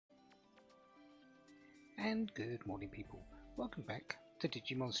And good morning people, welcome back to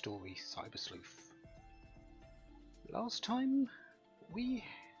Digimon Story Cyber Sleuth. Last time we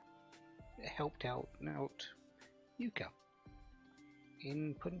helped out Yuka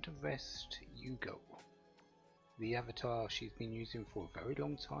in putting to rest Yugo, the avatar she's been using for a very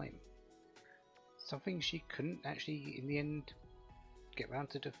long time. Something she couldn't actually in the end get round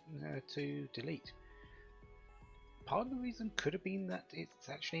to delete. Part of the reason could have been that it's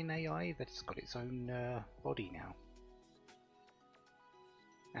actually an AI that has got its own body now.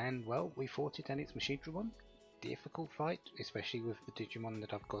 And well, we fought it and its machinery one. Difficult fight, especially with the Digimon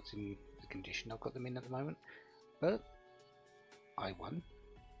that I've got in the condition I've got them in at the moment. But I won,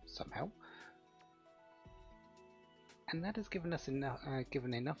 somehow. And that has given us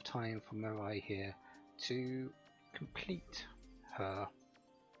enough time for Mirai here to complete her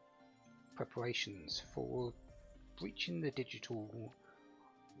preparations for breaching the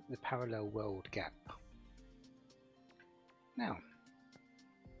parallel world gap. Now,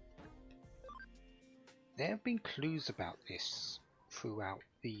 there have been clues about this throughout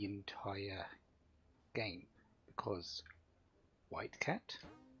the entire game, because White Cat,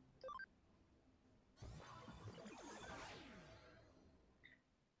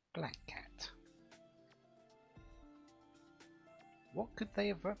 Black Cat. What could they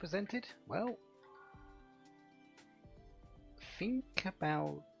have represented? Well, think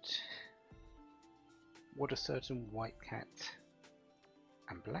about what a certain White Cat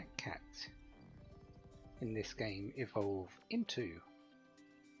and Black Cat in this game evolve into.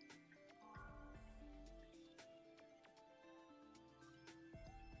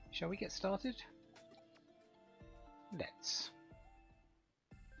 Shall we get started? Let's.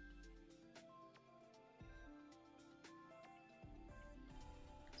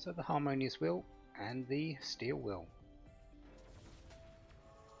 So the harmonious wheel and the steel wheel.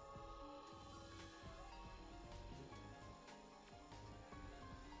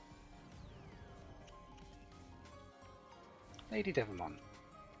 Lady Devimon,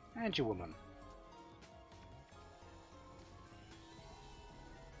 and your woman.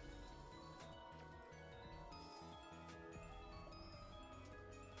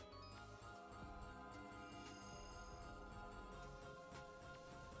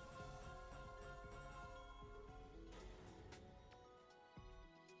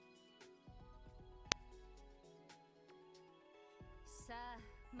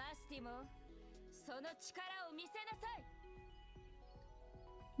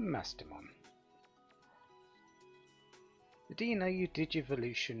 Mastimon. The DNA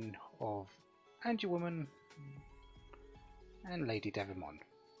Digivolution of Woman and Lady Devimon.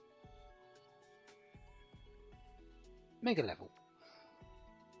 Mega level.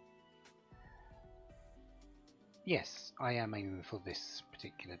 Yes, I am aiming for this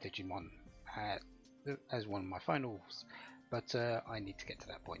particular Digimon as one of my finals, but I need to get to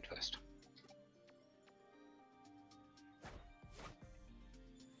that point first.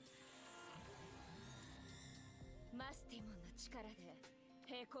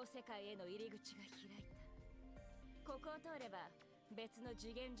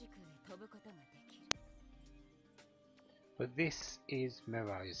 But this is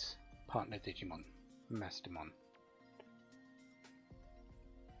Mirai's partner Digimon, Mastimon.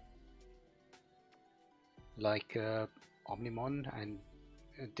 Like Omnimon and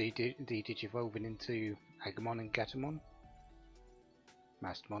Digivolving into Agumon and Gatomon,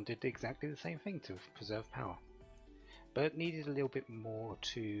 Mastimon did exactly the same thing to preserve power, but needed a little bit more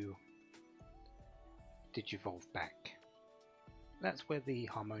to Digivolve back. That's where the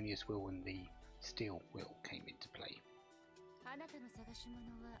harmonious wheel and the steel wheel came into play.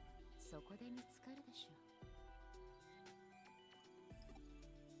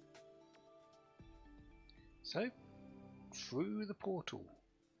 So, through the portal.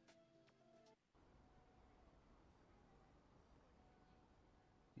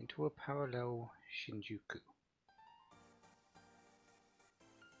 Into a parallel Shinjuku.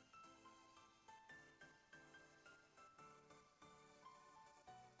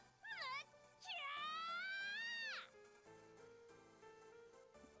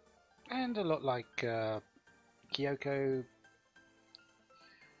 And a lot like Kyoko,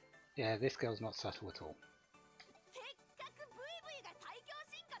 yeah, this girl's not subtle at all.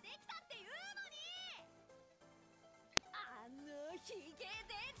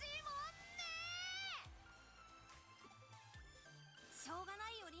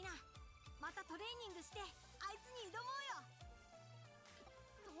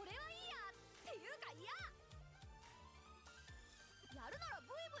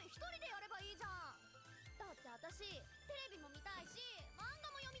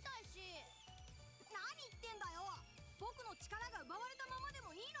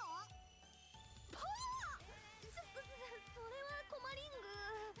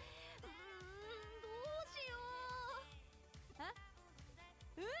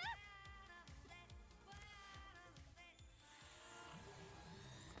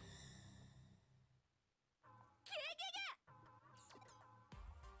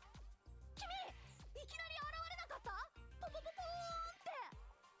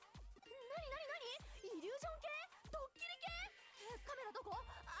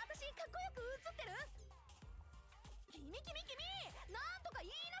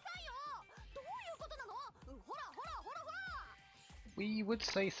 We would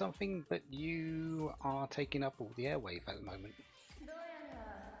say something, but you are taking up all the airwave at the moment.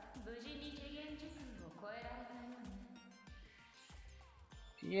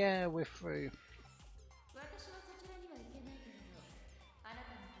 Yeah, we're through.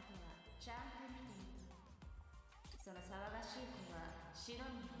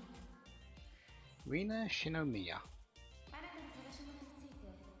 Rina Shinomiya.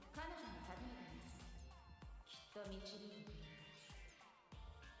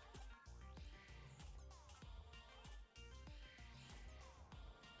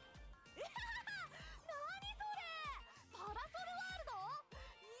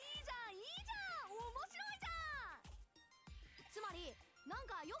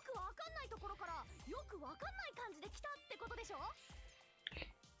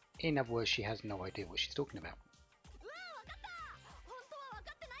 In other words, she has no idea what she's talking about.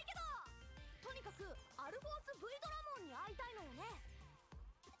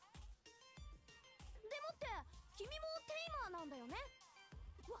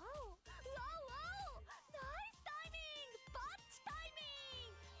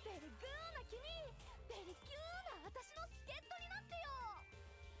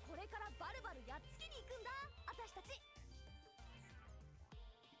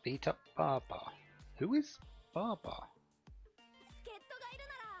 Beat up Baba. Who is Baba?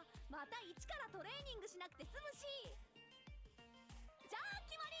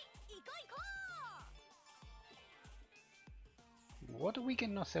 What are we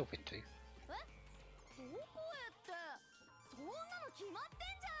getting ourselves into?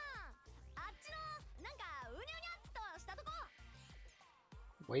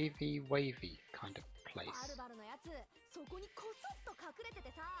 Wavy, wavy kind of place.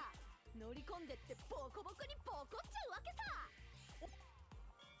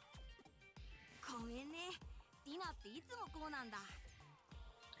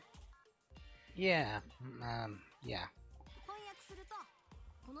 Yeah, yeah.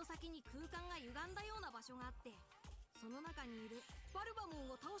 この先に空間が歪んだような場所があって、その中にいるバルバモ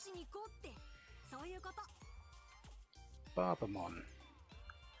ンを倒しに行こうって、そういうこと。Barbamon.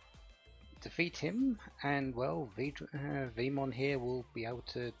 Defeat him, and well, Vmon here will be able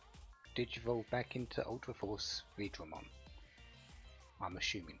to digivolve back into Ultra Force Vidramon. I'm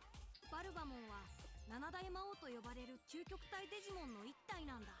assuming. バルバモンは七大魔王と呼ばれる究極体デジモンの一体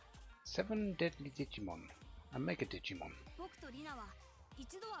なんだ。Seven deadly Digimon, a Mega Digimon. 僕とリナは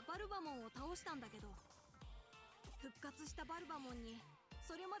一度はバルバモンを倒したんだけど、復活したバルバモンに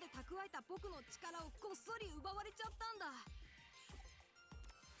それまで蓄えた僕の力をこっそり奪われちゃったんだ。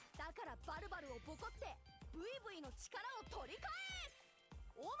だからバルバルをボコってブイブイの力を取り返す。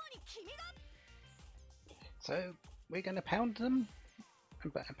主に君が。So we're going to pound them,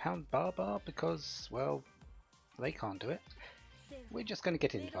 pound Barbar because, well, they can't do it. We're just going to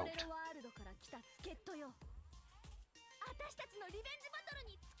get involved.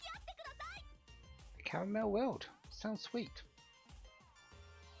 Caramel World sounds sweet.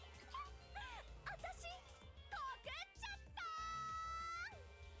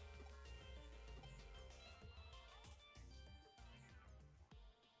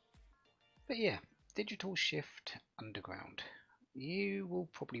 But yeah, Digital Shift Underground. You will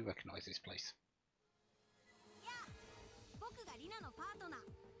probably recognize this place. 僕がリナのパートナー、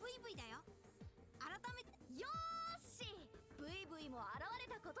ブイブイだよ。改めて、よーし、ブイブイも現れ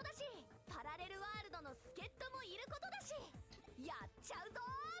たことだし、パラレルワールドの助っ人もいることだし、やっちゃうぞ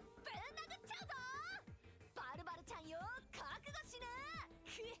ー、ぶん殴っちゃうぞー。バルバルちゃんよ、覚悟しな。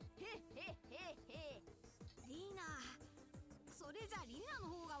へへへへへ。リーナ、それじゃリナ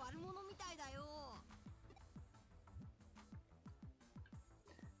の方が悪者みたいだよ。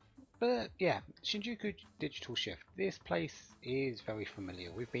But yeah, Shinjuku Digital Shift. This place is very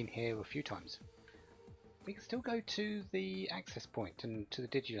familiar. We've been here a few times. We can still go to the access point and to the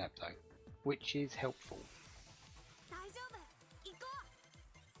Digilab though, which is helpful.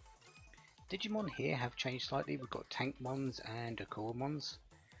 Digimon here have changed slightly. We've got Tankmons and Akuromons,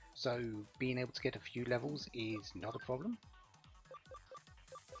 so being able to get a few levels is not a problem.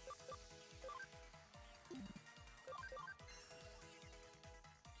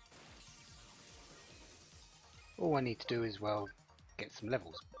 All I need to do is, well, get some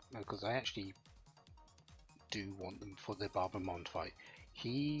levels, because I actually do want them for the Barbamon fight.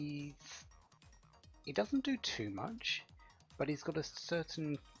 He doesn't do too much, but he's got a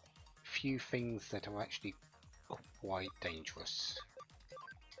certain few things that are actually quite dangerous.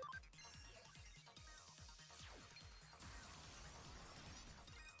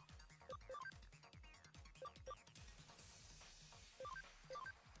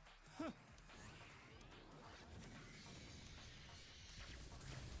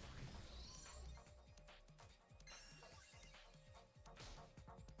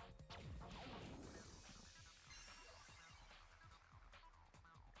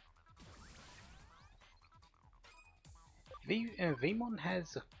 Vmon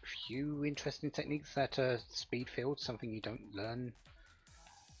has a few interesting techniques that are speed field, something you don't learn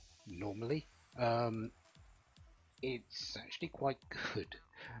normally. It's actually quite good.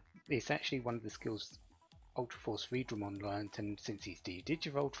 It's actually one of the skills Ultra Force Veedramon learned, and since he's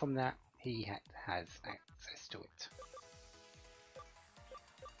de-digivolved from that, he has access to it.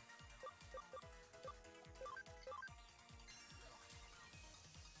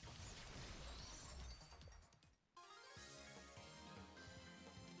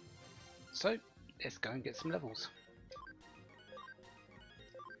 So, let's go and get some levels.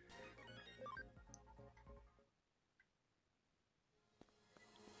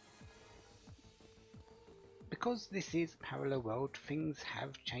 Because this is a parallel world, things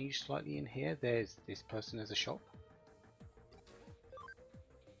have changed slightly in here. There's this person as a shop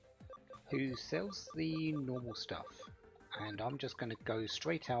who sells the normal stuff, and I'm just going to go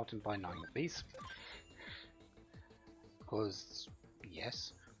straight out and buy 9 of these because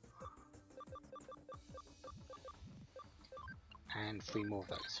yes, and 3 more of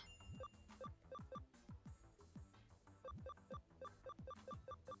those.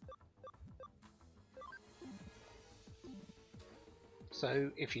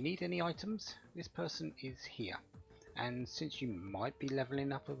 So if you need any items, this person is here, and since you might be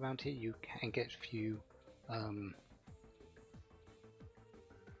leveling up around here, you can get a few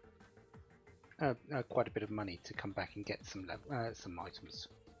quite a bit of money to come back and get some items.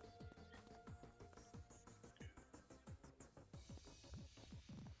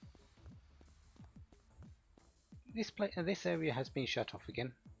 This area has been shut off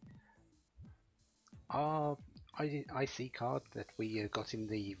again. Our IC card that we got in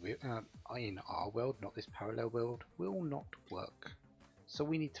our world, not this parallel world, will not work. So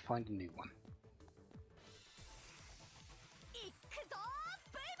we need to find a new one.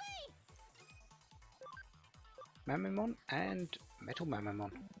 Mamamon and Metal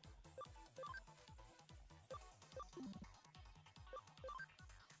Mamamon.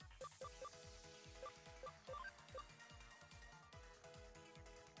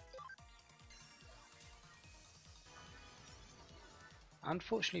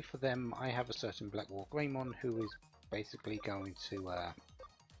 Unfortunately for them, I have a certain Black War Greymon who is basically going to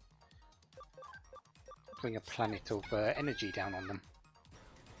bring a planet of energy down on them.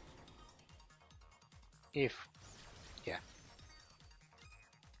 Yeah.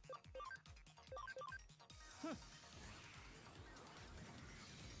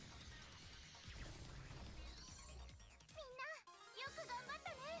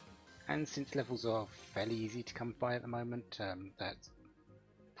 And since levels are fairly easy to come by at the moment, that's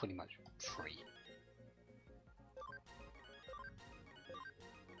pretty much free.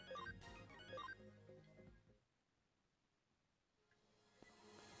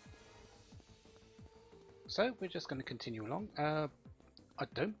 So we're just going to continue along. I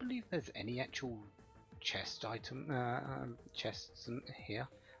don't believe there's any actual chests in here.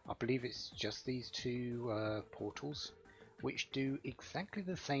 I believe it's just these 2 portals, which do exactly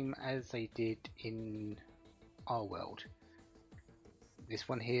the same as they did in our world. This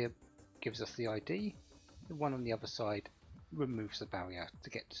one here gives us the ID, the one on the other side removes the barrier to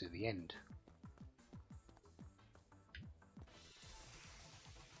get to the end.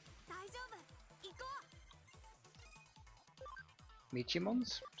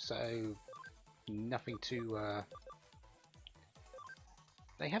 Digimons, so nothing too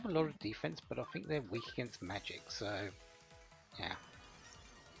they have a lot of defense, but I think they're weak against magic, so yeah.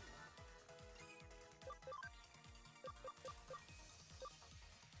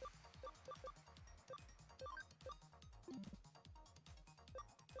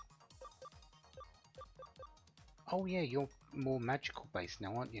 Oh yeah, you're more magical based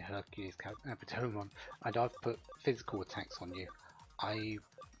now, aren't you, Hercules Capitomon? And I've put physical attacks on you. I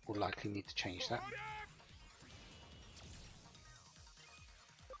will likely need to change that.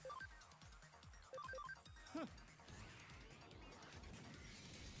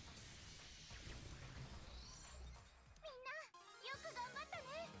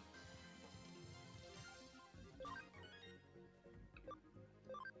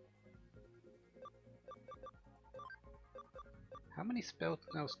 How many spells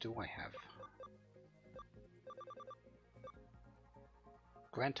do I have?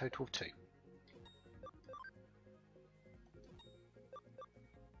 Grand total of 2.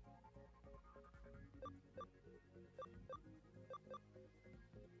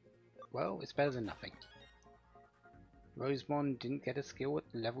 Well, it's better than nothing. Rosemon didn't get a skill at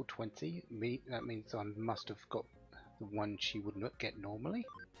level 20. That means I must have got the one she would not get normally.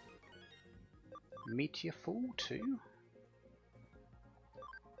 Meteor Fall too.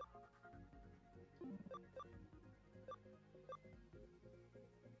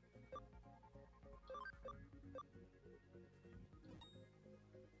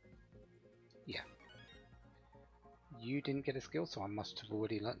 Yeah. You didn't get a skill, so I must have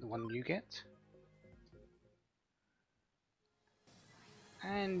already learnt the one you get.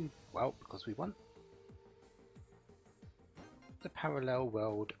 And, well, because we won, the Parallel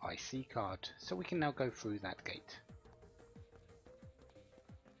World IC card, so we can now go through that gate.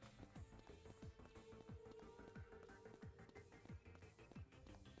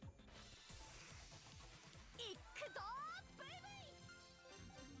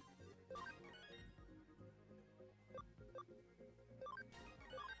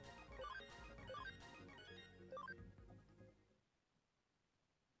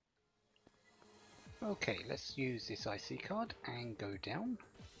 Okay, let's use this IC card and go down.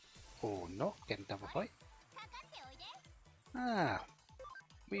 Or not, get another fight. Ah,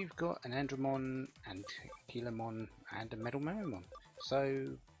 we've got an Andromon and Kilamon and a Metal Marimon. So,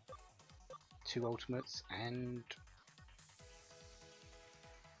 2 ultimates and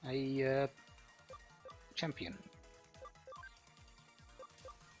a champion.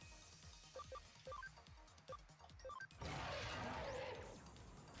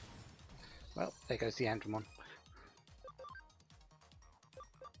 Well, there goes the Andromon.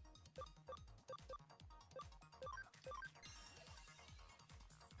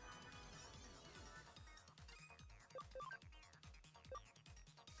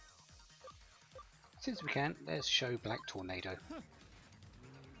 Since we can, let's show Black Tornado.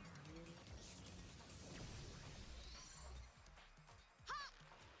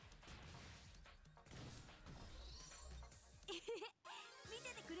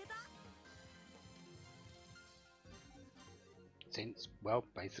 Since, well,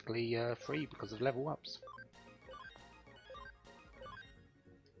 basically free because of level ups.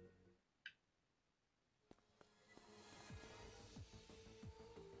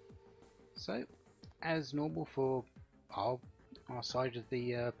 So, as normal for our side of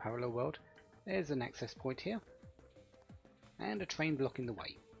the parallel world, there's an access point here and a train blocking the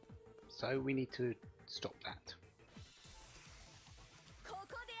way. So we need to stop that.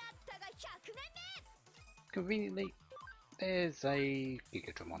 Conveniently, there's a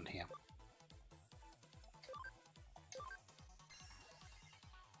Gigadramon here.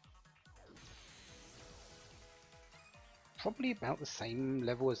 Probably about the same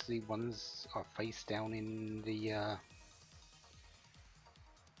level as the ones are face down in the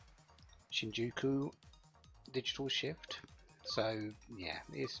Shinjuku digital shift. So yeah,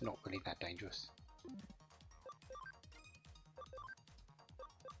 it's not really that dangerous.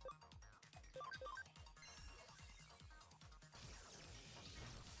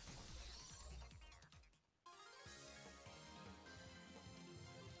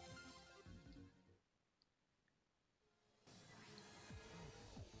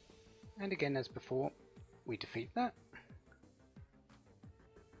 And again, as before, we defeat that.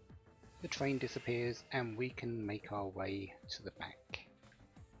 The train disappears and we can make our way to the back,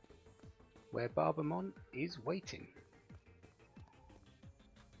 where Barbamon is waiting.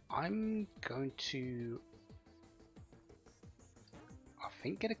 I'm going to, I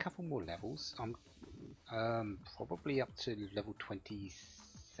think, get a couple more levels. I'm probably up to level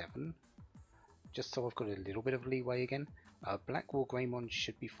 27, just so I've got a little bit of leeway again. Black War Greymon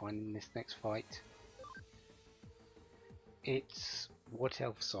should be fine in this next fight. It's what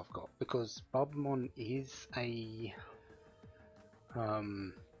else I've got, because Barbamon is a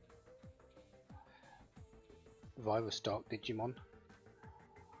Virus Dark Digimon.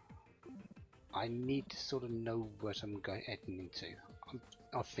 I need to sort of know what I'm heading into.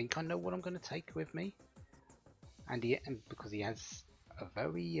 I think I know what I'm going to take with me, and because he has a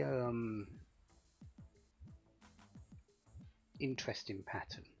very interesting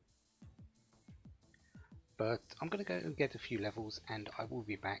pattern. But I'm going to go and get a few levels and I will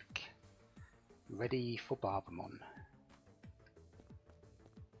be back ready for Barbamon.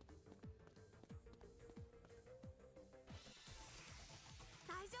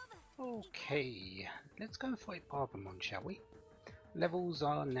 Okay, let's go and fight Barbamon, shall we? Levels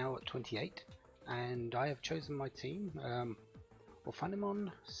are now at 28 and I have chosen my team.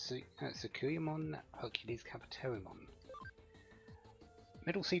 Orphanimon, Sakuyamon, Hercules Capaterimon.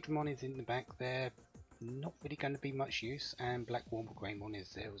 Middle Seedramon is in the back there, not really going to be much use, and Black War Greymon is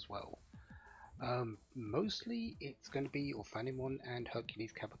there as well. Mostly it's going to be Orphanimon and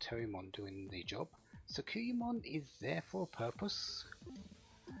Hercules Capaterimon doing the job. Sakuyamon is there for a purpose,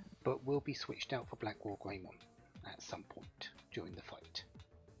 but will be switched out for Black War Greymon at some point during the fight.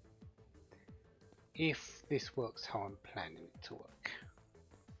 If this works how I'm planning it to work.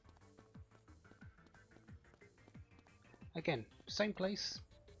 Again, same place.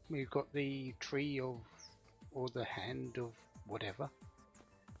 We've got the tree of, or the hand of whatever.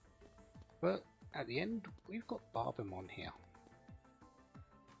 But at the end, we've got Barbamon here.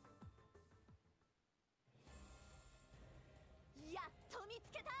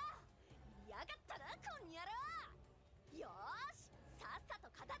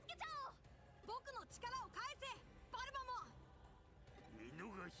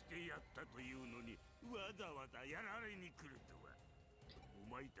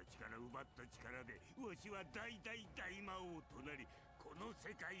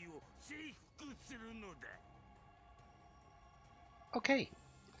 Okay,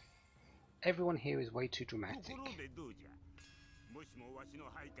 everyone here is way too dramatic.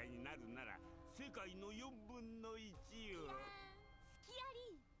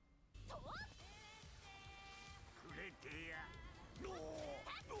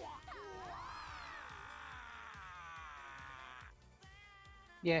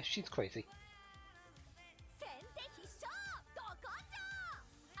 Yeah, she's crazy.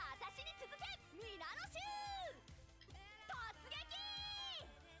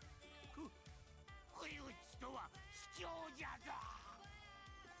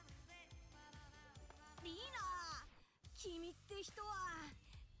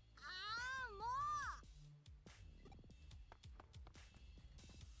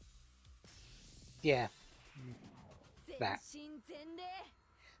 Yeah, that.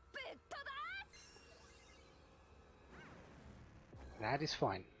 That is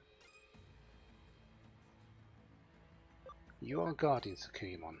fine. You are guarding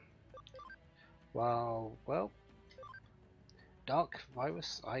Tsukuyamon. Well, Dark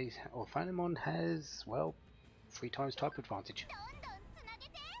Virus or Phantomon has, well, 3 times type advantage.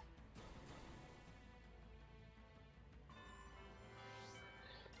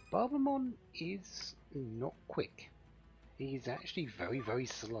 Barbamon is not quick. He's actually very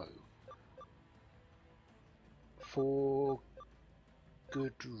slow. For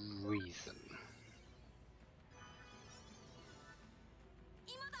good reason.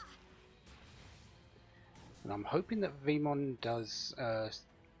 And I'm hoping that Vmon does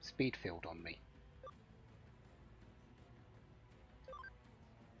speed field on me.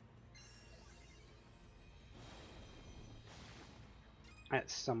 At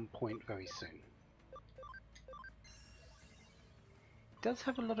some point very soon. Does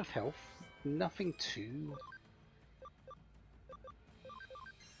have a lot of health, nothing too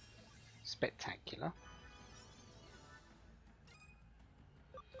spectacular.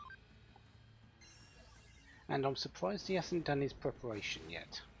 And I'm surprised he hasn't done his preparation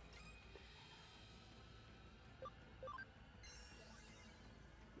yet.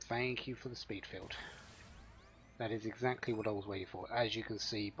 Thank you for the speed field. That is exactly what I was waiting for, as you can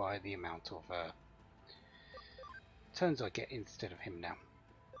see by the amount of turns I get instead of him now.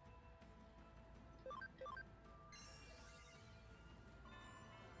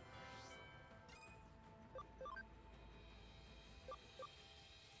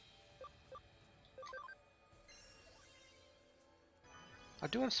 I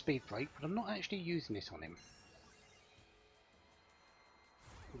do have speed break, but I'm not actually using it on him.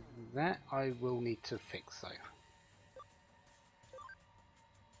 That I will need to fix though.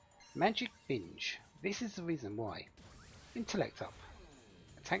 Magic Binge. This is the reason why. Intellect up.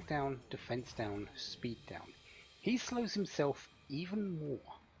 Attack down, defense down, speed down. He slows himself even more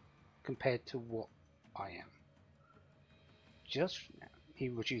compared to what I am. Just he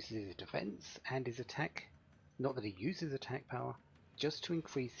reduces his defense and his attack. Not that he uses attack power, just to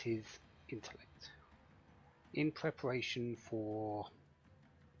increase his intellect. In preparation for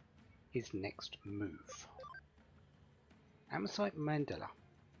his next move. Amosite Mandela.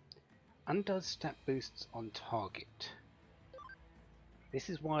 Undoes stat boosts on target. This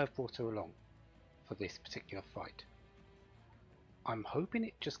is why I've brought her along for this particular fight. I'm hoping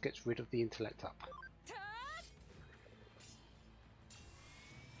it just gets rid of the intellect up.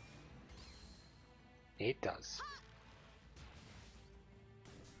 It does.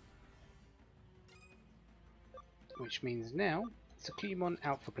 Which means now, Tsukuyamon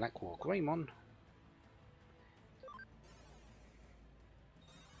out for Black War Greymon.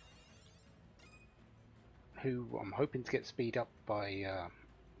 Who I'm hoping to get speed up by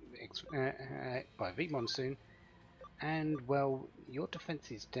Vmon soon. And well, your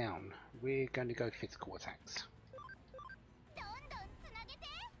defense is down. We're going to go physical attacks.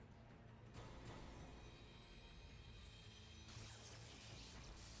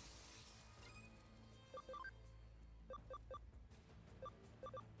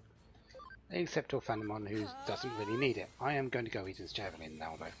 Except for Phantomon, who doesn't really need it. I am going to go Eden's Javelin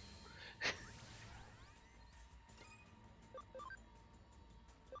now though.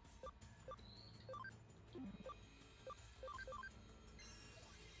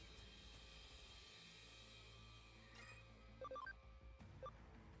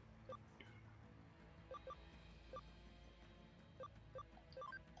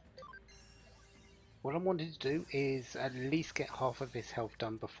 What I wanted to do is at least get half of his health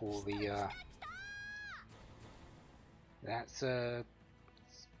done before we that's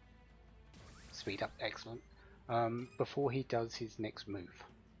speed up, excellent. Before he does his next move.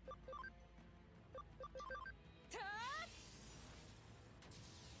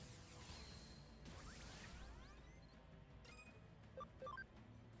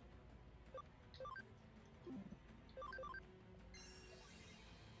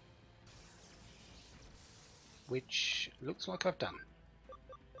 Which looks like I've done.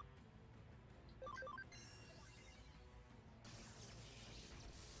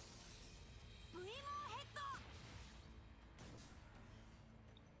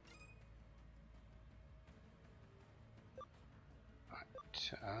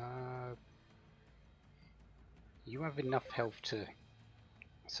 Right, you have enough health to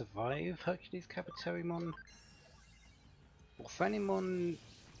survive Hercules Capitarimon. Orphanimon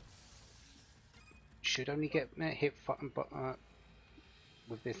should only get hit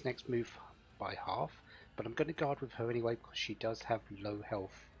with this next move by half, but I'm going to guard with her anyway because she does have low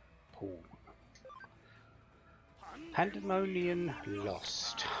health pool. Pandemonium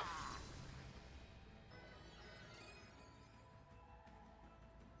lost.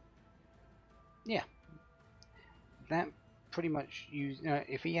 Yeah, that pretty much used.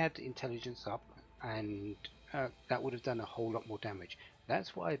 If he had intelligence up, and that would have done a whole lot more damage.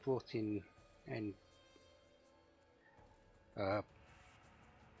 That's why I brought in and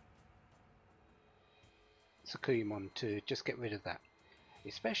Sakuyamon to just get rid of that.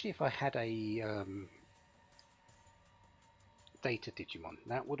 Especially if I had a Data Digimon,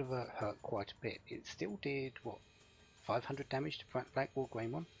 that would have hurt quite a bit. It still did what, 500 damage to Black Ball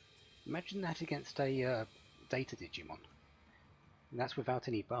Greymon. Imagine that against a Data Digimon. And that's without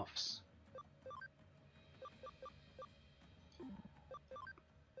any buffs.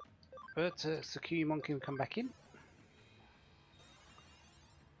 But Sakuyamon can come back in.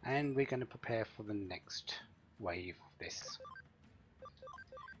 And we're going to prepare for the next wave of this.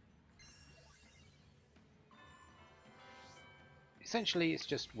 Essentially, it's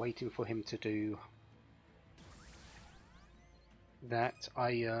just waiting for him to do that.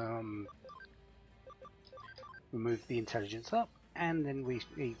 I remove the intelligence up, and then we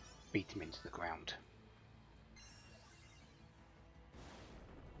beat him into the ground.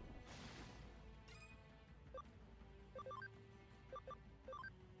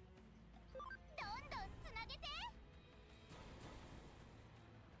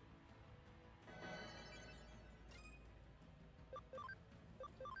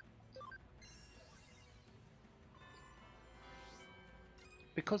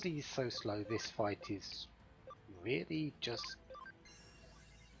 Because he's so slow, this fight is really just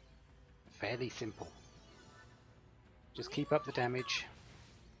fairly simple. Just keep up the damage,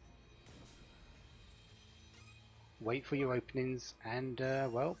 wait for your openings, and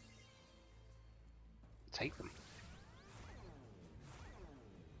well, take them.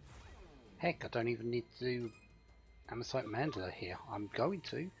 Heck, I don't even need to do Amosite Mandala here. I'm going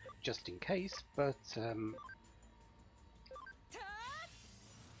to, just in case, but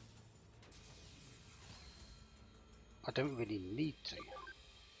I don't really need to.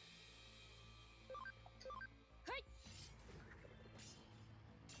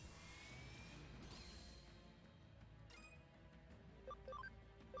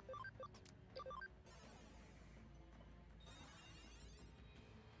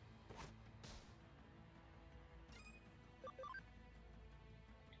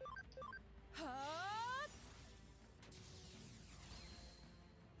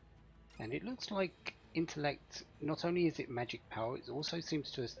 And it looks like intellect, not only is it magic power, it also seems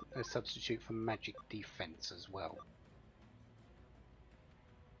to substitute for magic defense as well.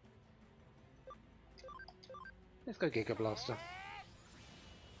 Let's go Giga Blaster.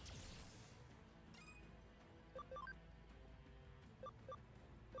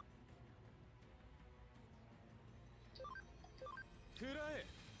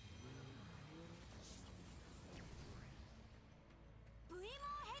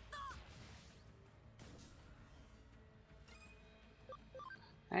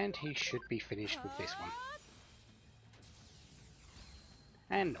 And he should be finished with this one.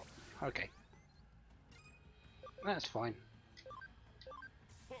 And not. Okay. That's fine.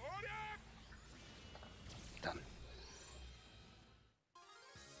 Done.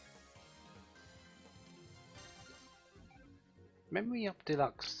 Memory up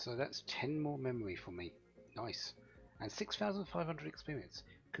deluxe, so that's 10 more memory for me. Nice. And 6,500 experience.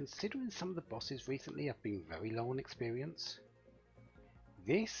 Considering some of the bosses recently have been very low on experience,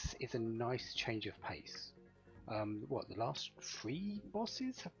 this is a nice change of pace. What, the last 3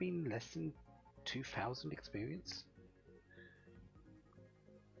 bosses have been less than 2,000 experience.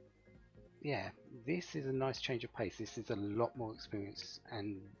 Yeah, this is a nice change of pace. This is a lot more experience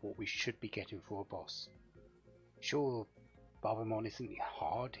and what we should be getting for a boss. Sure, Barbamon isn't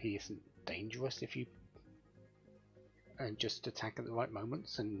hard, he isn't dangerous if you just attack at the right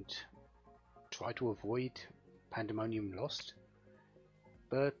moments and try to avoid Pandemonium Lost.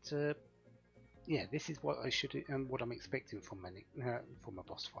 But yeah, this is what I should, what I'm expecting from a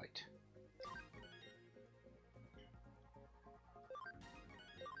boss fight.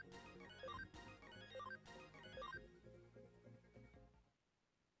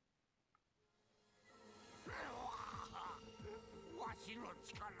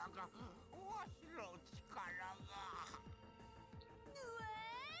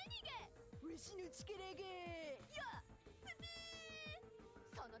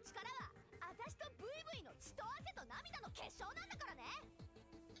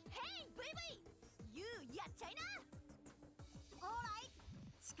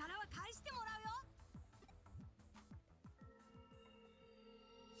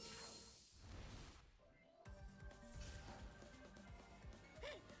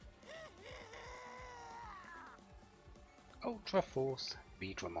 Ultra Force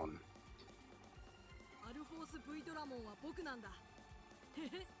Digimon. アルフォース V ドラモンは僕なんだ。へへ、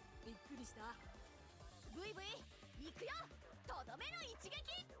びっくりした。ブイブイ行くよ、とどめの一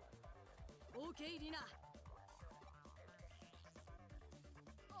撃。オーケーリナ。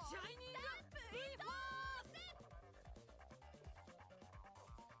シャイニング V フ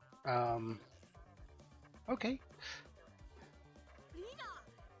ォース。Okay. リナ、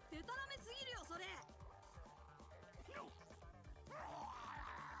デタラメすぎるよそれ。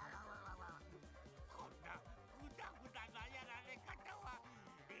こんなグダグダなやられ方は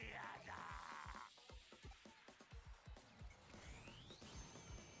嫌だ。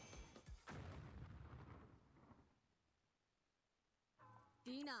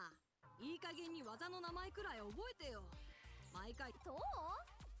リナ、いい加減に技の名前くらい覚えてよ。毎回。そう？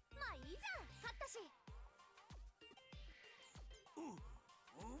まあいいじゃん、勝ったし。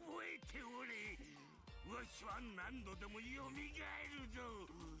覚えておれ。わしは何度でもよみがえるぞ。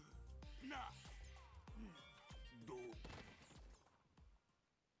な、どう？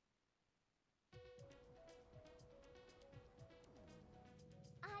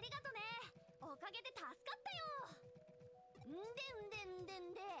ありがとね。おかげで助かったよ。ん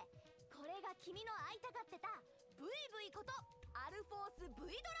で、これが君の会いたがってたブイブイことアルフォース V ドラ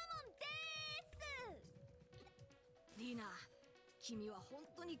モンでーす。リナ、君は本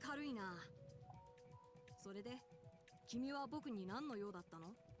当に軽いな。それで、君は僕に何の用だった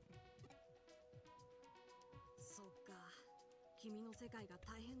の？そっか、君の世界が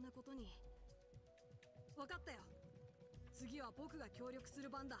大変なことに。分かったよ。次は僕が協力する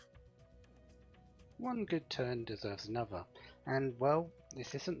番だ。One good turn deserves another, and well,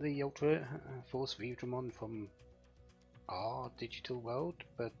 this isn't the Ultra Force Digimon from our digital world,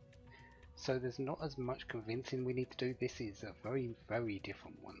 but so there's not as much convincing we need to do. This is a very, very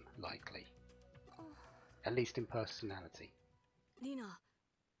different one, likely. At least in personality. リナ、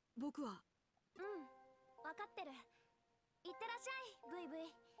僕は。うん、分かってる。いってらっしゃい、ブイブ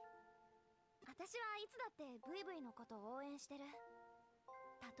イ。私はいつだってブイブイのことを応援してる。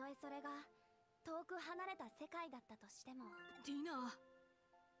たとえそれが遠く離れた世界だったとしても。リナ。もう、早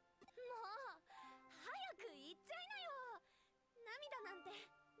く言っちゃいなよ。涙なんて。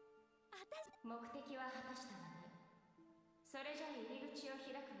目的は果たしたわね。それじゃ入り口を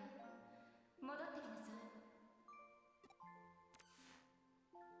開くわ。戻ってきなさい。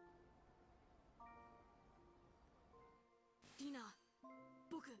リナ、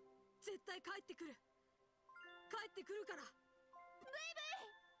僕絶対帰ってくる。帰ってくるから。ブイブイ、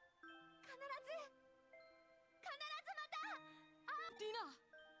必ずまた。リナ、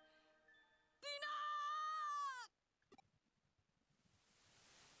リナー。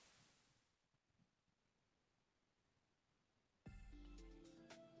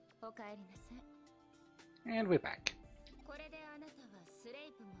お帰りなさい。And we're back. これであなたはスレ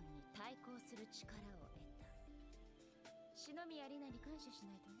イプモンに対抗する力を得た。篠宮リナに感謝し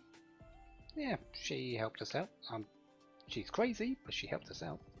ないとね。Yeah, she helped us out. She's crazy, but she helped us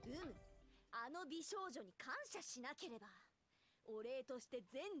out. あの美少女に感謝しなければ。お礼として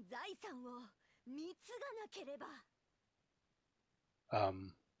全財産を貢がなければ。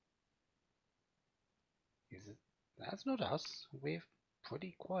That's not us. We're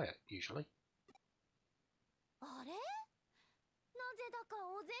pretty quiet usually. あれ？なぜだか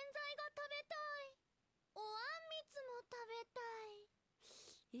おぜんざいが食べたい。おあんみつも食べたい。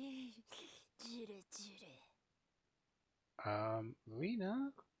ジュレジュレ。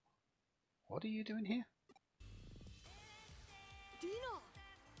Rena? What are you doing here? ディナ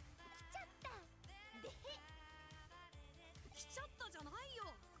来ちゃったで来ちゃったじゃない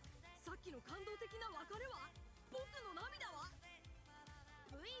よ。さっきの感動的な別れは僕の涙は。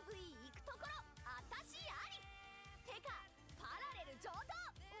ブイブイ行くところあたしありてかパラレル上等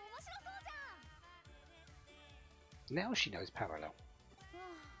面白そうじゃん。 Now she knows parallel.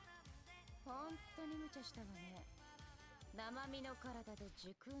 本当に無茶したわね。生身の体で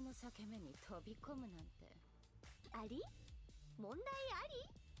時空の裂け目に飛び込むなんて。あり問題あ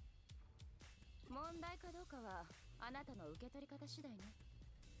り。問題かどうかはあなたの受け取り方次第ね。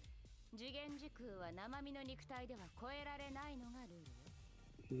次元時空は生身の肉体では超えられないのがルール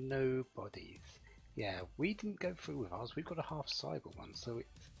よ。No bodies. Yeah, we didn't go through with ours. We've got a half cyber one, so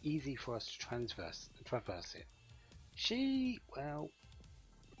it's easy for us to traverse it. She, well,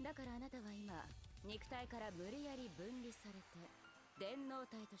 だからあなたは今肉体から無理やり分離されて電脳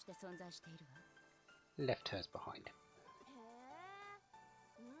体として存在しているわ。 left hers behind. へ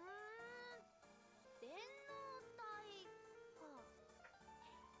え電脳体か。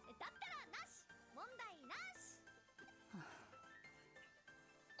だったらなし問題なし。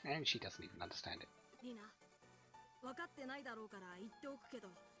 And she doesn't even understand it. ディナ分かってないだろうから言っておくけど、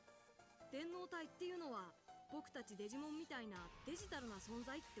電脳体っていうのは僕たちデジモンみたいなデジタルな存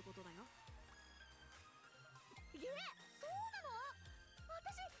在ってことだよ。そうなの？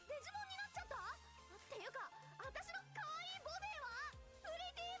私デジモンになっちゃった？っていうか私の可愛いボディは？プ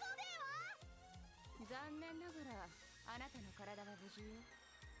リティボディは？残念ながらあなたの体は無事よ。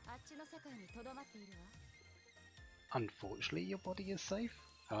あっちの世界にとどまっているわ。 Unfortunately, your body is safe.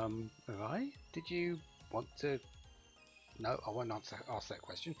 Right? Did you want to... No, I won't ask that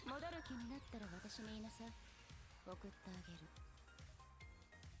question. 戻る気になったら私に言いなさい。送ってあげる。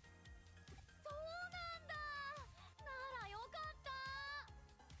そうなんだ。ならよかった。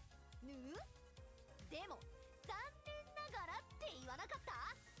でも残念ながらって言わなかった？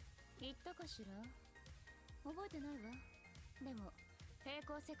言ったかしら？覚えてないわ。でも平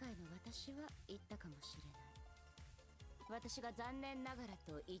行世界の私は言ったかもしれない。私が残念ながら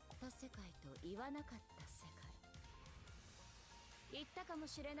と言った世界と言わなかった世界。言ったかも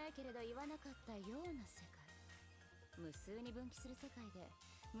しれないけれど言わなかったような世界。無数に分岐する世界で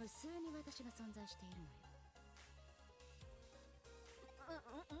無数に私が存在しているのよ。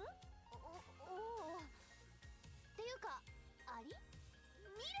っていうかあり？ミ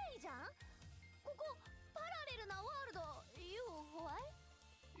レイじゃん？ここパラレルなワールド You why?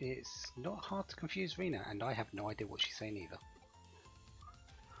 It's not hard to confuse Rena, and I have no idea what she's saying either.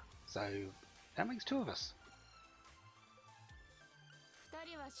 So, that makes two of us.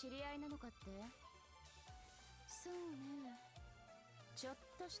 二人は知り合いなのかって？そうね。ちょっ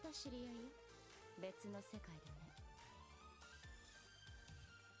とした知り合いよ。別の世界でね。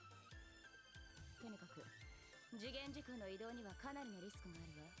とにかく次元時空の移動にはかなりのリスクがあ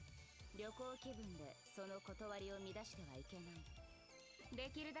るわ。旅行気分でその断りを乱してはいけない。で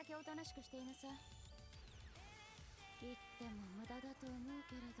きるだけおとなしくしていなさい。言っても無駄だと思う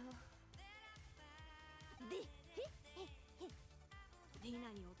けれど。ディ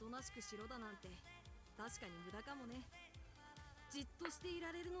ナにおとなしくしろだなんて確かに無駄かもね。じっとしてい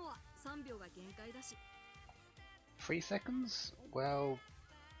られるのは3秒が限界だし。 3 seconds? Well,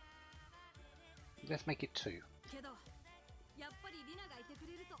 let's make it 2. けどやっぱりリナがいてく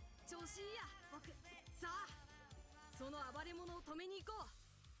れると調子いいや僕。さあその暴れ者を止めに行こう。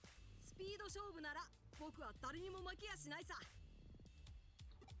スピード勝負なら僕は誰にも負けやしないさ。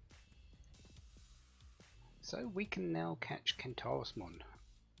 So we can now catch Kentarosmon.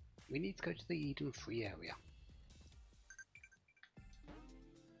 We need to go to the Eden 3 area.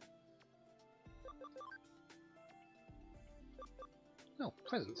 Oh,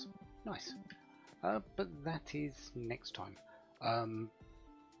 presents. Nice. But that is next time.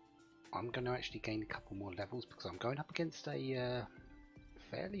 I'm going to actually gain a couple more levels because I'm going up against a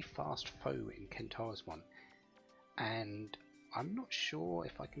fairly fast foe in Kentarosmon. And I'm not sure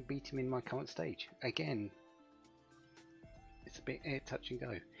if I can beat him in my current stage. Again, it's a bit touch and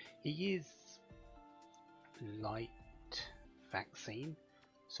go. He is light vaccine,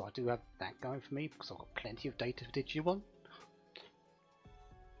 so I do have that going for me because I've got plenty of data for Digimon.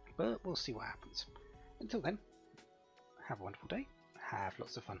 But we'll see what happens. Until then, have a wonderful day, have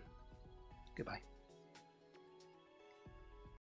lots of fun. Goodbye.